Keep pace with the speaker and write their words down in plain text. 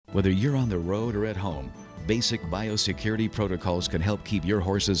Whether you're on the road or at home, basic biosecurity protocols can help keep your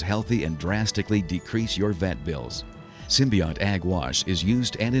horses healthy and drastically decrease your vet bills. SYNBIONT Ag Wash is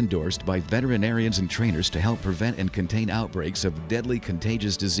used and endorsed by veterinarians and trainers to help prevent and contain outbreaks of deadly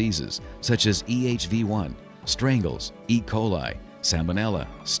contagious diseases such as EHV-1, strangles, E. coli, Salmonella,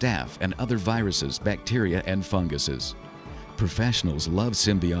 staph, and other viruses, bacteria, and funguses. Professionals love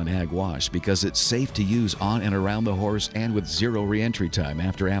SYNBIONT Ag Wash because it's safe to use on and around the horse and with zero re-entry time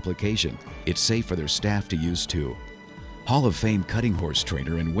after application. It's safe for their staff to use too. Hall of Fame cutting horse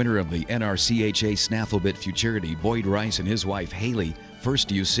trainer and winner of the NRCHA Snafflebit Futurity, Boyd Rice, and his wife Haley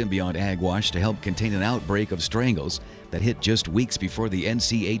first used SYNBIONT Ag Wash to help contain an outbreak of strangles that hit just weeks before the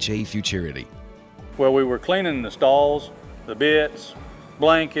NCHA Futurity. Well, we were cleaning the stalls, the bits,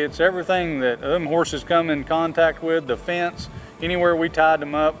 blankets, everything that them horses come in contact with, the fence, anywhere we tied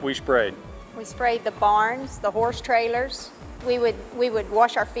them up, we sprayed. We sprayed the barns, the horse trailers. We would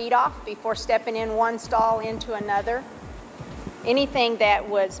wash our feet off before stepping in one stall into another. Anything that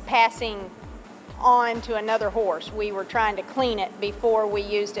was passing on to another horse, we were trying to clean it before we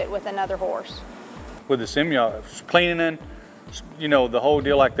used it with another horse. With the SYNBIONT cleaning, you know, the whole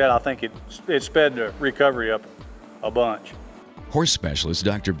deal like that, I think it sped the recovery up a bunch. Horse specialist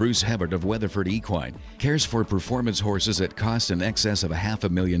Dr. Bruce Hebert of Weatherford Equine cares for performance horses at costs in excess of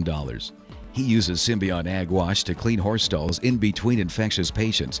 $500,000. He uses SYNBIONT Ag Wash to clean horse stalls in between infectious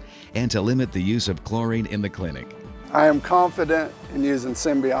patients and to limit the use of chlorine in the clinic. I am confident in using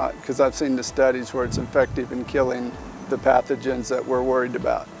SYNBIONT because I've seen the studies where it's effective in killing the pathogens that we're worried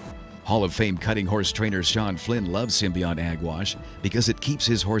about. Hall of Fame cutting horse trainer Sean Flynn loves SYNBIONT Ag Wash because it keeps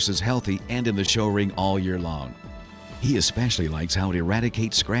his horses healthy and in the show ring all year long. He especially likes how it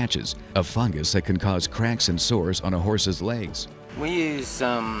eradicates scratches, a fungus that can cause cracks and sores on a horse's legs. We use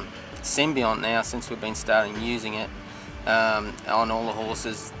SYNBIONT now since we've been starting using it on all the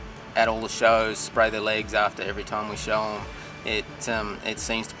horses at all the shows. Spray their legs after every time we show them. It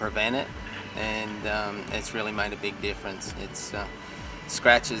seems to prevent it, and it's really made a big difference. It's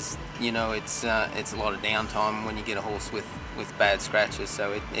scratches, you know, it's a lot of downtime when you get a horse with bad scratches,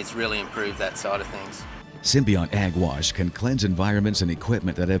 so it's really improved that side of things. SYNBIONT Ag Wash can cleanse environments and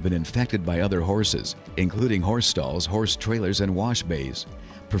equipment that have been infected by other horses, including horse stalls, horse trailers, and wash bays.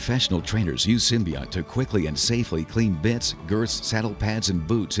 Professional trainers use SYNBIONT to quickly and safely clean bits, girths, saddle pads, and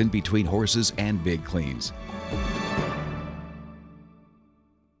boots in between horses and big cleans.